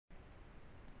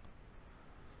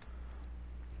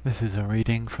This is a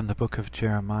reading from the book of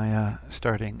Jeremiah,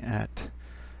 starting at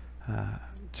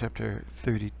chapter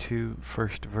 32,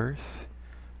 first verse.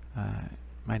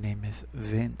 My name is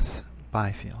Vince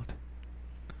Byfield.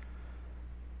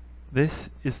 This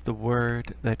is the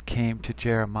word that came to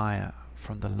Jeremiah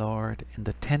from the Lord in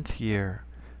the 10th year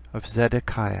of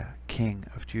Zedekiah, king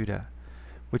of Judah,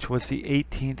 which was the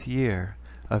 18th year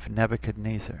of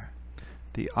Nebuchadnezzar.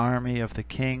 The army of the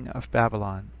king of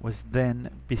Babylon was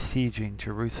then besieging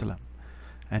Jerusalem,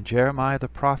 and Jeremiah the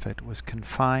prophet was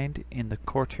confined in the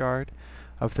courtyard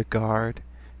of the guard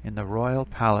in the royal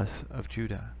palace of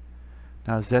Judah.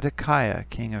 Now Zedekiah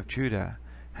king of Judah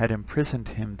had imprisoned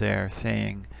him there,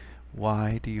 saying,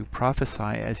 "Why do you prophesy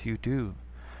as you do?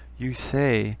 You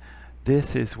say,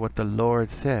 'This is what the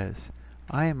Lord says,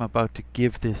 I am about to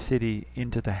give this city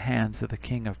into the hands of the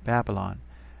king of Babylon,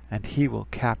 and he will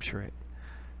capture it.'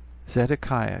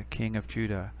 Zedekiah king of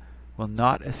Judah will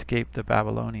not escape the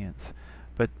Babylonians,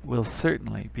 but will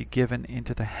certainly be given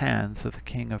into the hands of the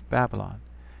king of Babylon,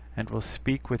 and will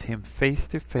speak with him face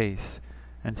to face,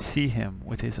 and see him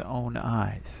with his own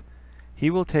eyes. He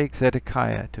will take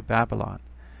Zedekiah to Babylon,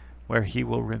 where he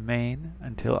will remain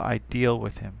until I deal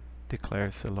with him,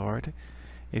 declares the Lord.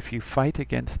 If you fight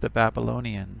against the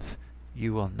Babylonians,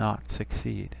 you will not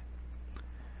succeed."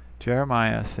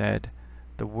 Jeremiah said,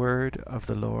 "The word of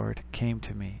the Lord came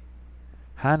to me.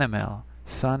 Hanamel,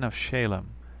 son of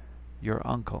Shalem, your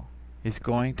uncle, is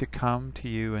going to come to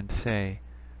you and say,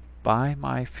 'Buy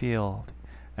my field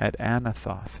at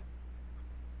Anathoth,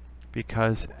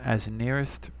 because as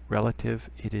nearest relative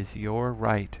it is your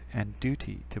right and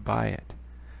duty to buy it.'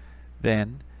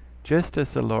 Then, just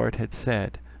as the Lord had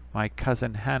said, my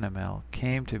cousin Hanamel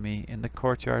came to me in the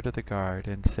courtyard of the guard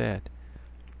and said,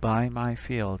 'Buy my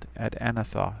field at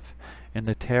Anathoth in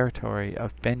the territory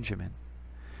of Benjamin.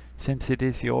 Since it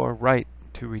is your right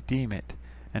to redeem it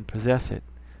and possess it,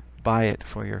 buy it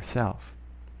for yourself.'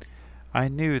 I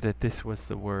knew that this was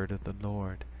the word of the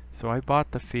Lord, so I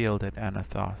bought the field at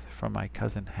Anathoth from my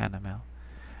cousin Hanamel,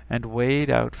 and weighed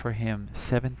out for him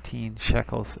 17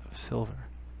 shekels of silver.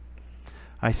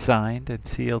 I signed and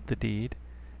sealed the deed,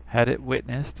 had it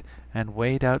witnessed, and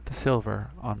weighed out the silver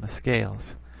on the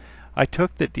scales. I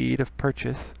took the deed of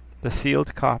purchase, the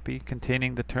sealed copy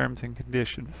containing the terms and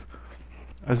conditions,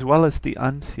 as well as the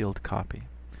unsealed copy,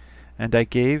 and I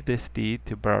gave this deed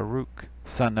to Baruch,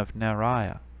 son of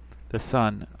Neriah, the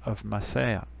son of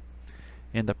Maaseiah,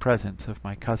 in the presence of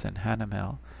my cousin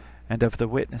Hanamel, and of the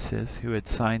witnesses who had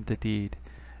signed the deed,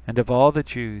 and of all the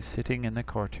Jews sitting in the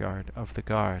courtyard of the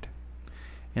guard.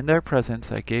 In their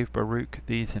presence I gave Baruch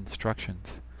these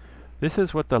instructions. 'This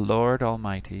is what the Lord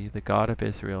Almighty, the God of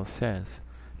Israel, says.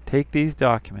 Take these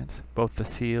documents, both the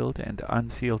sealed and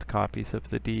unsealed copies of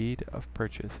the deed of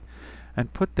purchase,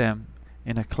 and put them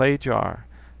in a clay jar,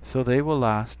 so they will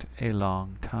last a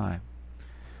long time.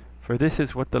 For this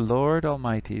is what the Lord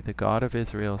Almighty, the God of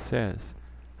Israel, says.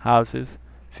 Houses,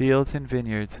 fields, and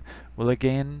vineyards will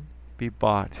again be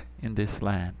bought in this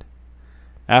land.'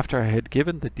 After I had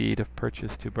given the deed of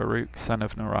purchase to Baruch, son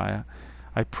of Neriah,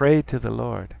 I prayed to the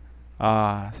Lord,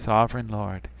 'Ah, sovereign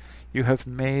Lord, you have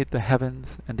made the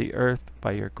heavens and the earth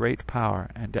by your great power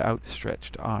and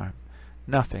outstretched arm.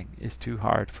 Nothing is too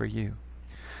hard for you.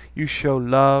 You show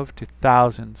love to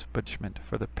thousands, punishment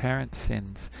for the parents'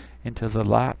 sins into the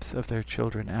laps of their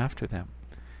children after them.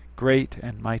 Great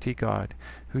and mighty God,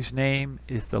 whose name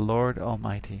is the Lord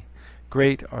Almighty,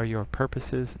 great are your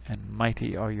purposes and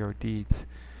mighty are your deeds.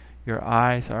 Your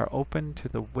eyes are open to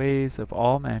the ways of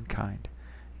all mankind.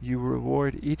 You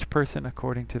reward each person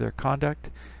according to their conduct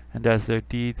and as their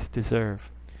deeds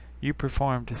deserve. You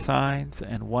performed signs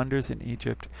and wonders in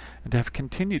Egypt, and have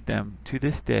continued them to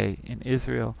this day in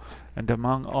Israel and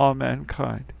among all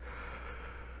mankind,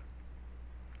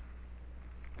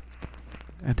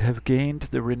 and have gained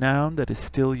the renown that is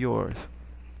still yours.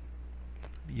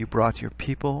 You brought your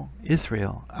people,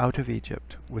 Israel, out of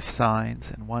Egypt with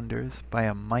signs and wonders by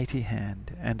a mighty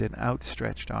hand and an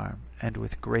outstretched arm, and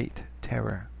with great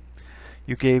terror.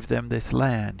 You gave them this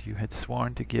land you had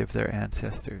sworn to give their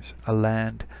ancestors, a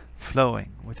land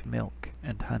flowing with milk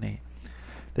and honey.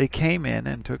 They came in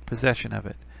and took possession of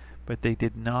it, but they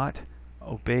did not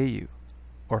obey you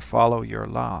or follow your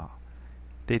law.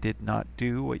 They did not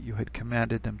do what you had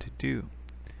commanded them to do.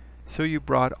 So you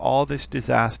brought all this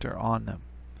disaster on them.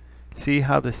 See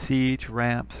how the siege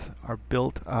ramps are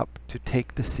built up to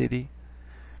take the city?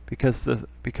 Because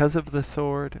of the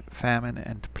sword, famine,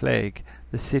 and plague,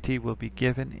 the city will be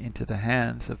given into the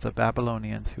hands of the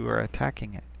Babylonians who are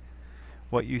attacking it.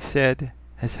 What you said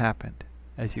has happened,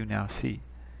 as you now see.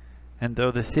 And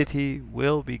though the city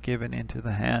will be given into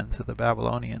the hands of the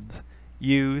Babylonians,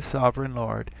 You, sovereign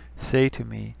Lord, say to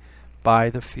me,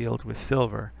 buy the field with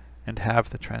silver, and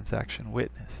have the transaction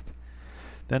witnessed.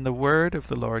 Then the word of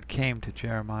the Lord came to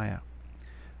Jeremiah.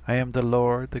 I am the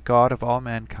Lord, the God of all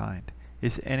mankind.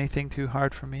 Is anything too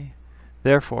hard for me?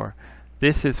 Therefore,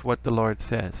 this is what the Lord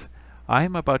says. I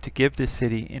am about to give this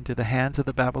city into the hands of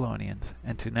the Babylonians,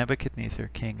 and to Nebuchadnezzar,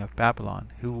 king of Babylon,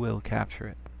 who will capture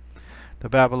it. The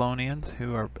Babylonians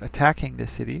who are attacking the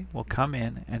city will come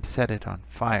in and set it on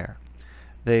fire.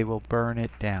 They will burn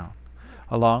it down,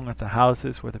 along with the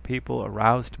houses where the people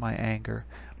aroused my anger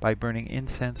by burning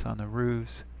incense on the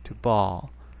roofs to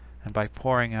Baal, and by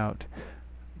pouring out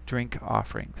drink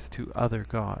offerings to other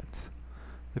gods.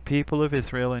 The people of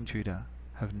Israel and Judah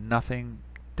have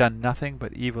done nothing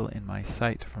but evil in my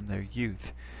sight from their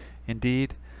youth.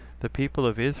 Indeed, the people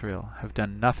of Israel have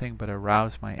done nothing but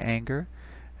arouse my anger,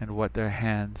 and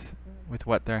with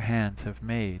what their hands have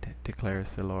made,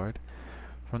 declares the Lord.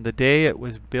 From the day it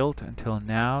was built until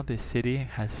now, this city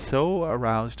has so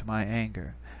aroused my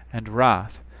anger and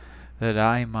wrath that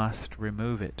I must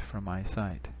remove it from my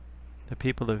sight. The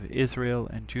people of Israel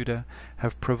and Judah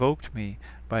have provoked me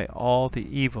by all the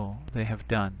evil they have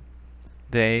done.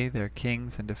 They, their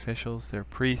kings and officials, their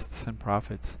priests and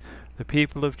prophets, the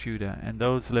people of Judah and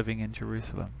those living in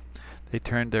Jerusalem. They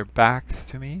turned their backs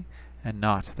to me and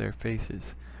not their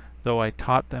faces. Though I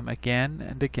taught them again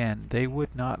and again, they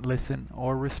would not listen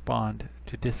or respond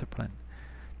to discipline.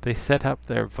 They set up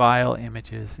their vile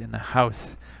images in the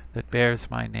house that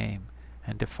bears my name,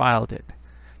 and defiled it.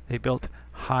 They built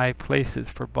high places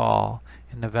for Baal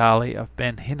in the valley of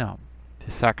Ben Hinnom, to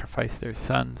sacrifice their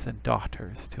sons and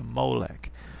daughters to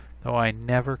Molech, though I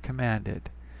never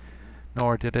commanded,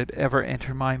 nor did it ever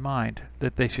enter my mind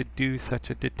that they should do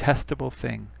such a detestable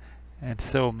thing, and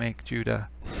so make Judah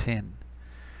sin.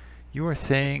 You are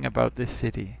saying about this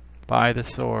city, by the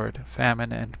sword,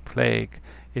 famine, and plague,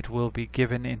 it will be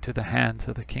given into the hands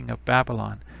of the king of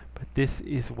Babylon. But this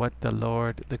is what the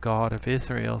Lord, the God of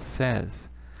Israel, says.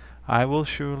 I will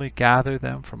surely gather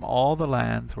them from all the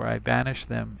lands where I banished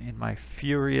them in my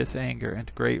furious anger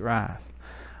and great wrath.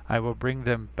 I will bring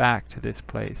them back to this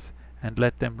place, and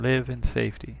let them live in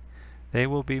safety. They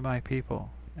will be my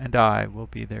people, and I will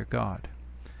be their God.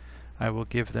 I will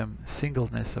give them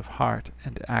singleness of heart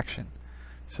and action,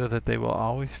 so that they will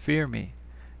always fear me,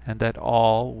 and that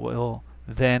all will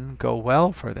then go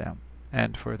well for them,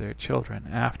 and for their children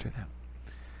after them.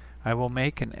 I will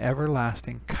make an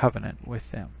everlasting covenant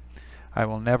with them. I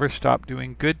will never stop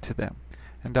doing good to them,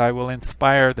 and I will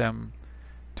inspire them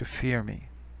to fear me,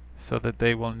 so that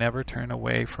they will never turn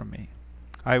away from me.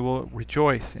 I will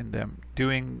rejoice in them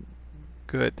doing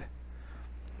good.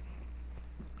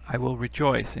 I will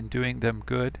rejoice in doing them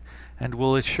good, and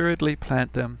will assuredly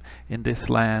plant them in this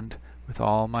land with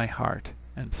all my heart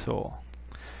and soul.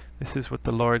 This is what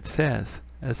the Lord says,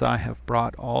 as I have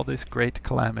brought all this great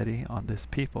calamity on this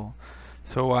people,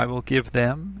 so I will give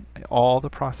them all the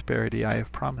prosperity I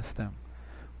have promised them.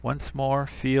 Once more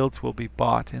fields will be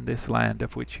bought in this land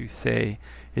of which you say,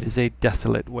 it is a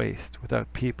desolate waste,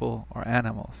 without people or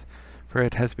animals, for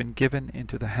it has been given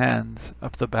into the hands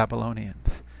of the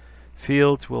Babylonians.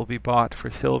 Fields will be bought for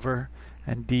silver,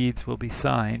 and deeds will be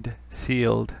signed,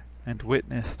 sealed, and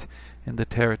witnessed in the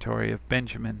territory of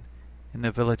Benjamin, in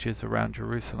the villages around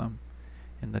Jerusalem,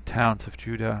 in the towns of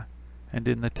Judah, and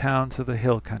in the towns of the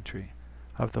hill country,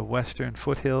 of the western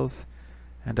foothills,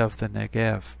 and of the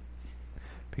Negev,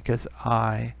 because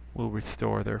I will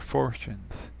restore their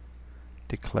fortunes,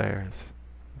 declares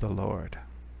the Lord.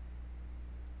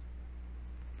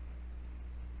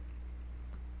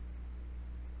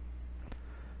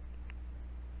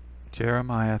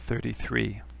 Jeremiah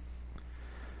 33.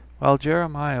 While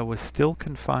Jeremiah was still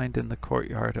confined in the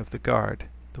courtyard of the guard,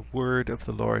 the word of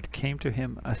the Lord came to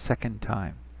him a second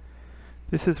time.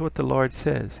 This is what the Lord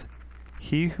says,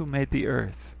 He who made the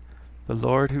earth, the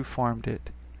Lord who formed it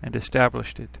and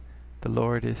established it, the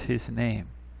Lord is his name.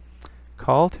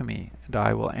 Call to me, and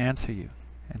I will answer you,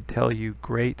 and tell you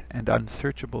great and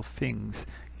unsearchable things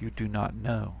you do not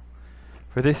know.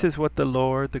 For this is what the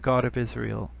Lord, the God of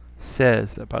Israel,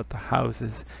 says about the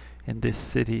houses in this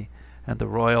city and the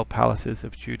royal palaces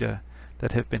of Judah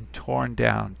that have been torn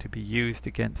down to be used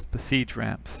against the siege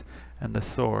ramps and the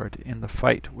sword in the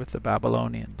fight with the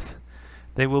Babylonians.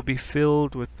 They will be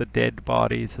filled with the dead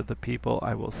bodies of the people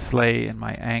I will slay in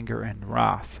my anger and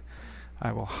wrath.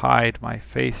 I will hide my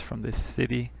face from this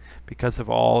city because of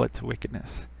all its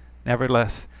wickedness.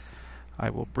 Nevertheless, I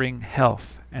will bring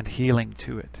health and healing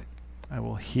to it. I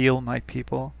will heal my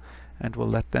people and will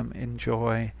let them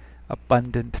enjoy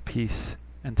abundant peace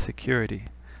and security.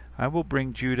 I will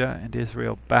bring Judah and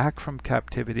Israel back from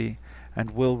captivity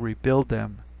and will rebuild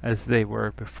them as they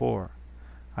were before.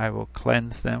 I will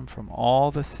cleanse them from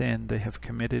all the sin they have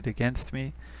committed against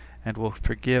me, and will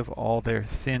forgive all their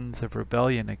sins of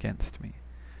rebellion against me.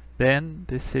 Then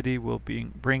this city will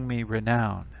bring me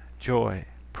renown, joy,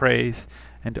 praise,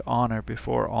 and honor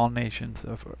before all nations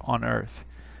on earth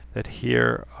that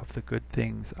hear of the good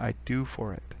things I do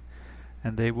for it.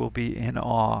 And they will be in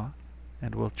awe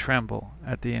and will tremble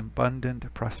at the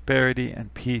abundant prosperity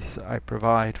and peace I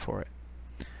provide for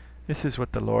it. This is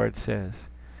what the Lord says.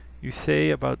 You say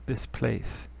about this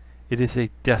place, it is a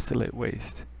desolate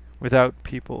waste, without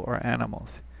people or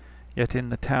animals. Yet in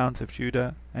the towns of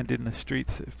Judah and in the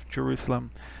streets of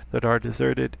Jerusalem that are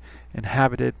deserted,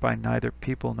 inhabited by neither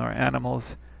people nor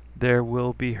animals, there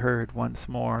will be heard once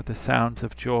more the sounds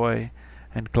of joy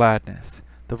and gladness,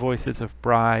 the voices of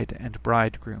bride and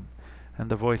bridegroom, and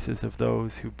the voices of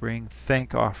those who bring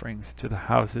thank offerings to the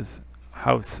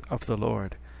house of the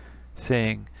Lord,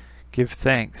 saying, Give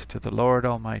thanks to the Lord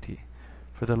Almighty,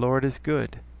 for the Lord is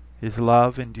good, his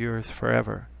love endures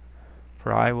forever.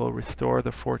 For I will restore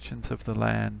the fortunes of the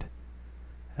land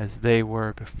as they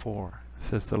were before,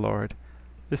 says the Lord.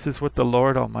 This is what the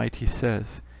Lord Almighty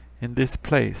says. In this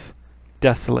place,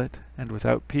 desolate and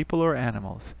without people or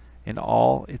animals, in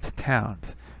all its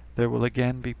towns, there will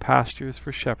again be pastures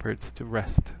for shepherds to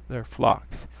rest their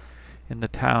flocks. In the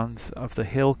towns of the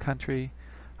hill country,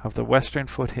 of the western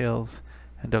foothills,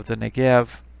 and of the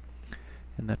Negev,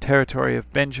 in the territory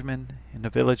of Benjamin, in the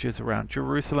villages around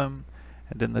Jerusalem,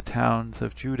 and in the towns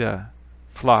of Judah,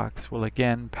 flocks will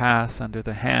again pass under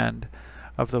the hand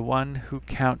of the one who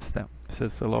counts them,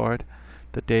 says the Lord.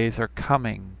 The days are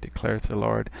coming, declares the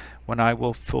Lord, when I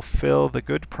will fulfill the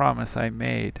good promise I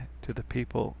made to the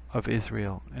people of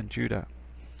Israel and Judah.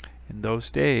 In those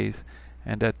days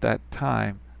and at that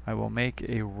time I will make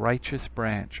a righteous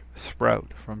branch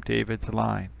sprout from David's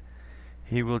line.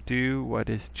 He will do what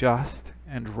is just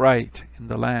and right in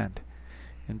the land.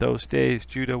 In those days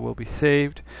Judah will be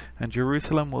saved, and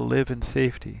Jerusalem will live in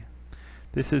safety.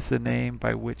 This is the name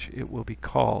by which it will be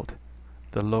called,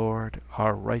 the Lord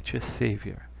our righteous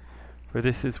Savior. For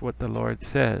this is what the Lord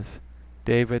says,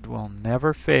 David will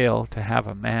never fail to have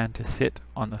a man to sit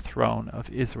on the throne of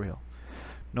Israel,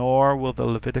 nor will the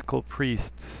Levitical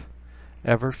priests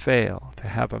ever fail to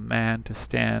have a man to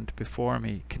stand before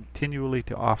me continually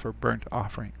to offer burnt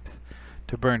offerings,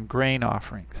 to burn grain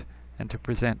offerings, and to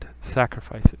present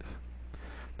sacrifices.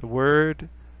 The word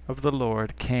of the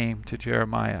Lord came to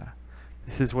Jeremiah.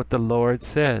 This is what the Lord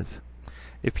says.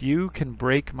 If you can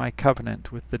break my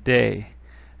covenant with the day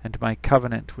and my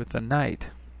covenant with the night,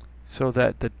 so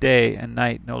that the day and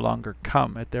night no longer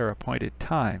come at their appointed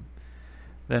time,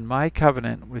 then my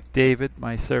covenant with David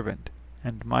my servant,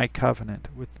 and my covenant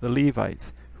with the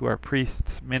Levites, who are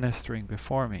priests ministering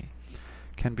before me,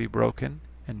 can be broken,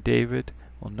 and David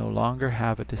will no longer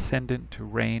have a descendant to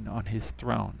reign on his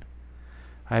throne.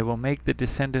 I will make the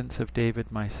descendants of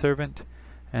David my servant,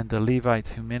 and the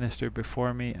Levites who minister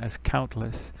before me as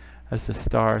countless as the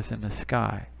stars in the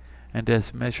sky, and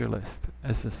as measureless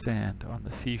as the sand on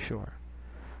the seashore.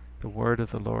 The word of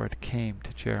the Lord came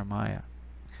to Jeremiah.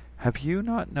 Have you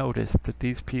not noticed that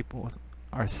these people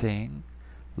are saying,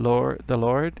 the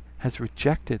Lord has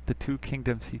rejected the two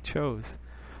kingdoms he chose,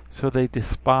 so they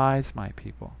despise my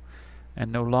people,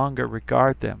 and no longer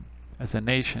regard them as a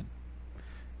nation?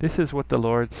 This is what the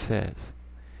Lord says.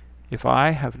 If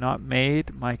I have not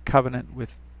made my covenant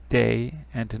with day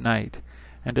and night,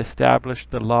 and established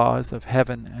the laws of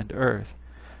heaven and earth,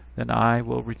 then I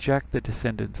will reject the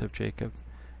descendants of Jacob,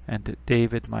 and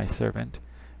David my servant,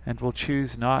 and will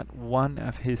choose not one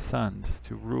of his sons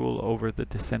to rule over the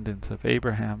descendants of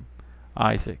Abraham,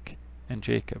 Isaac, and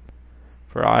Jacob.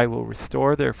 For I will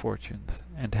restore their fortunes,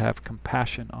 and have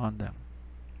compassion on them.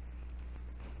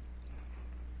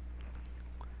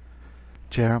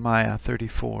 Jeremiah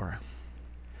 34.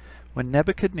 When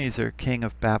Nebuchadnezzar king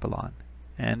of Babylon,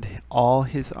 and all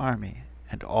his army,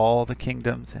 and all the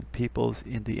kingdoms and peoples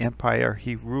in the empire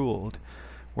he ruled,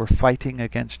 were fighting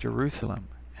against Jerusalem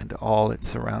and all its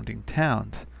surrounding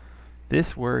towns,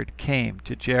 this word came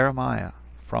to Jeremiah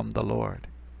from the Lord.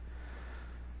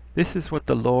 This is what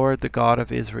the Lord, the God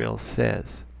of Israel,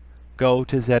 says. Go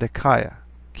to Zedekiah,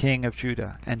 king of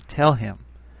Judah, and tell him,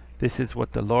 this is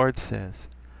what the Lord says.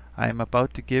 I am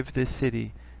about to give this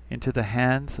city into the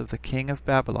hands of the king of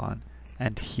Babylon,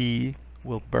 and he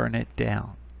will burn it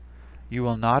down. You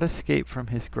will not escape from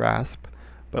his grasp,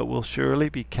 but will surely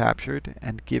be captured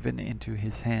and given into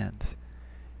his hands.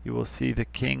 You will see the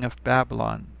king of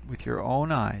Babylon with your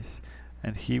own eyes,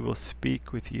 and he will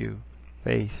speak with you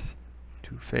face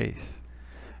to face,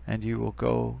 and you will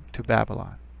go to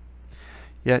Babylon.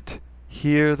 Yet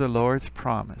Hear the Lord's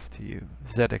promise to you,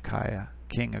 Zedekiah,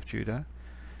 king of Judah.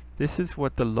 This is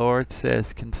what the Lord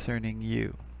says concerning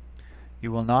you.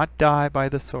 You will not die by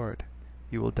the sword.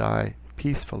 You will die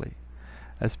peacefully.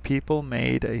 As people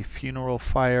made a funeral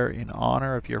fire in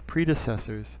honor of your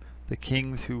predecessors, the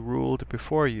kings who ruled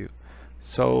before you,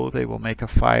 so they will make a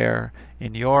fire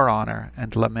in your honor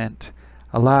and lament,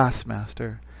 Alas,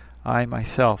 Master, I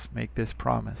myself make this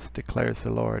promise, declares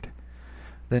the Lord.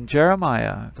 Then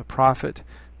Jeremiah the prophet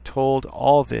told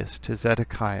all this to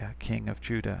Zedekiah, king of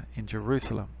Judah, in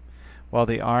Jerusalem, while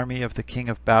the army of the king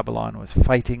of Babylon was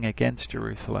fighting against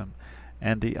Jerusalem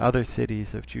and the other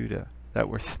cities of Judah that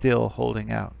were still holding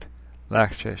out,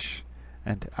 Lachish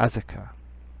and Azekah.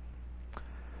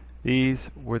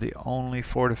 These were the only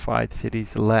fortified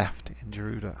cities left in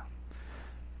Judah.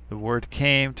 The word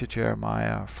came to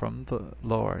Jeremiah from the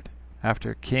Lord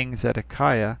after King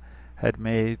Zedekiah had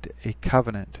made a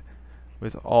covenant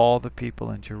with all the people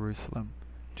in Jerusalem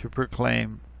to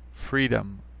proclaim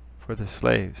freedom for the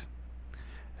slaves.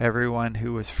 Everyone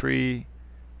was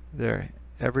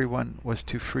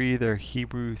to free their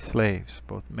Hebrew slaves,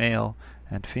 both male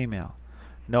and female.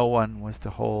 No one was to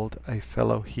hold a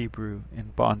fellow Hebrew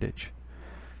in bondage.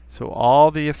 So all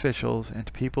the officials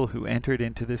and people who entered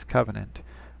into this covenant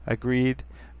agreed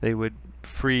they would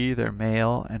free their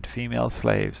male and female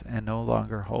slaves and no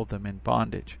longer hold them in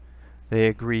bondage. They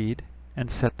agreed and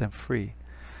set them free.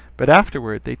 But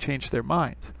afterward they changed their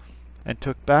minds and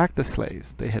took back the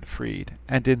slaves they had freed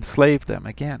and enslaved them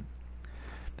again.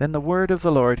 Then the word of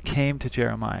the Lord came to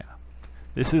Jeremiah.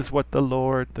 This is what the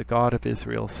Lord, the God of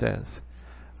Israel, says.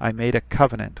 I made a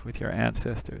covenant with your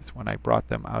ancestors when I brought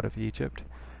them out of Egypt,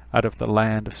 out of the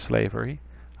land of slavery.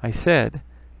 I said,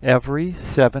 every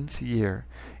 7th year,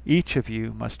 each of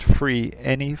you must free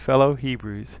any fellow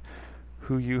Hebrews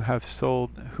who have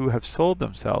sold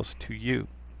themselves to you.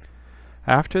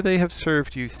 After they have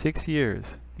served you 6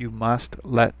 years, you must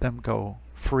let them go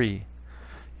free.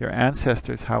 Your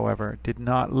ancestors, however, did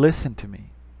not listen to me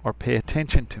or pay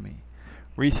attention to me.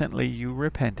 Recently you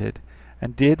repented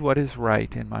and did what is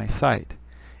right in my sight.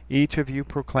 Each of you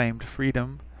proclaimed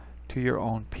freedom to your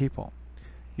own people.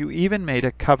 You even made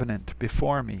a covenant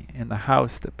before me in the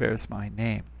house that bears my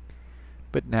name.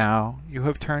 But now you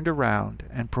have turned around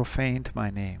and profaned my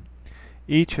name.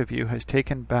 Each of you has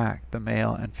taken back the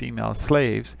male and female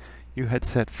slaves you had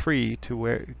set free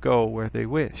to go where they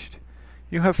wished.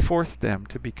 You have forced them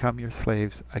to become your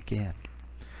slaves again.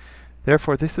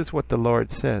 Therefore this is what the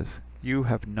Lord says, you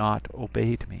have not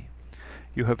obeyed me.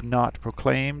 You have not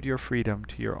proclaimed your freedom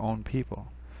to your own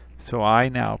people. So I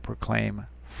now proclaim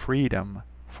freedom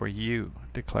for you,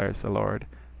 declares the Lord,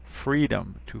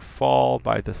 freedom to fall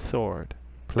by the sword,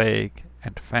 plague,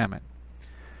 and famine.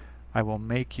 I will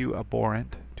make you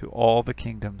abhorrent to all the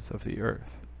kingdoms of the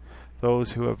earth.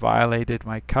 Those who have violated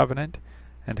my covenant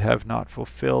and have not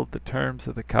fulfilled the terms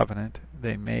of the covenant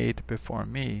they made before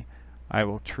me, I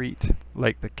will treat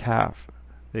like the calf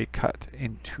they cut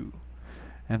in two,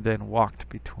 and then walked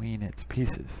between its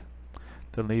pieces.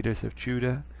 The leaders of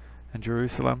Judah and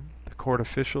Jerusalem, the court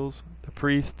officials, the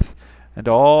priests, and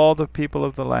all the people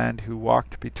of the land who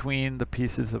walked between the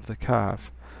pieces of the calf,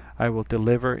 I will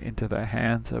deliver into the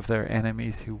hands of their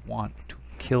enemies who want to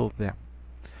kill them.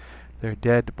 Their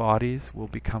dead bodies will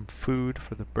become food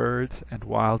for the birds and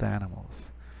wild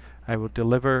animals. I will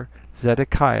deliver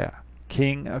Zedekiah,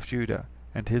 king of Judah,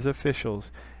 and his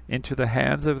officials into the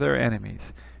hands of their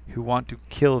enemies who want to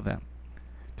kill them,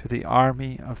 to the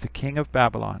army of the king of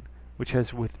Babylon, which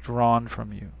has withdrawn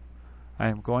from you. I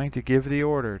am going to give the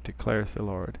order, declares the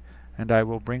Lord, and I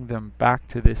will bring them back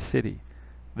to this city.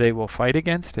 They will fight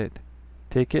against it,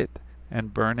 take it,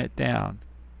 and burn it down,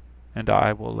 and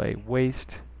I will lay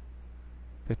waste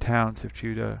the towns of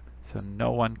Judah so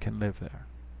no one can live there.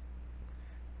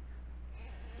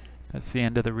 That's the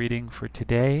end of the reading for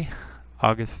today,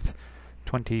 August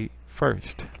 21st,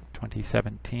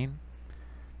 2017.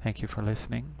 Thank you for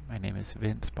listening. My name is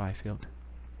Vince Byfield.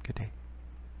 Good day.